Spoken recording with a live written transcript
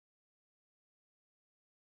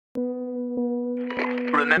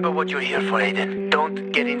Remember what you're here for, Aiden.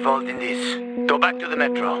 Don't get involved in this. Go back to the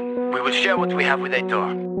metro. We will share what we have with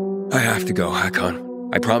Aitor. I have to go,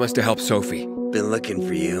 Hakon. I promised to help Sophie. Been looking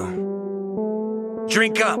for you.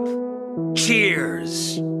 Drink up!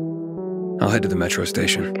 Cheers! I'll head to the metro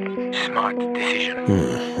station. Smart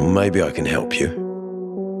decision. Maybe I can help you.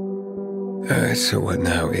 So what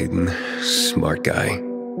now, Aiden? Smart guy.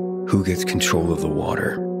 Who gets control of the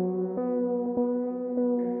water?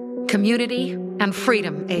 Community and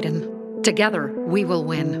freedom, Aiden. Together, we will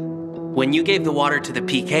win. When you gave the water to the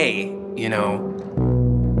PK, you know,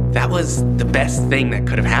 that was the best thing that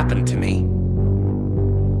could have happened to me.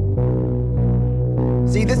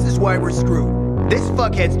 See, this is why we're screwed. This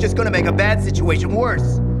fuckhead's just gonna make a bad situation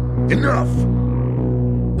worse. Enough!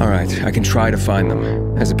 Alright, I can try to find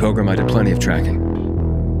them. As a pilgrim, I did plenty of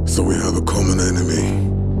tracking. So we have a common enemy.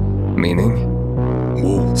 Meaning?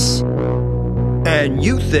 Wolves. And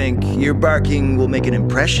you think your barking will make an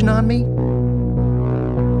impression on me?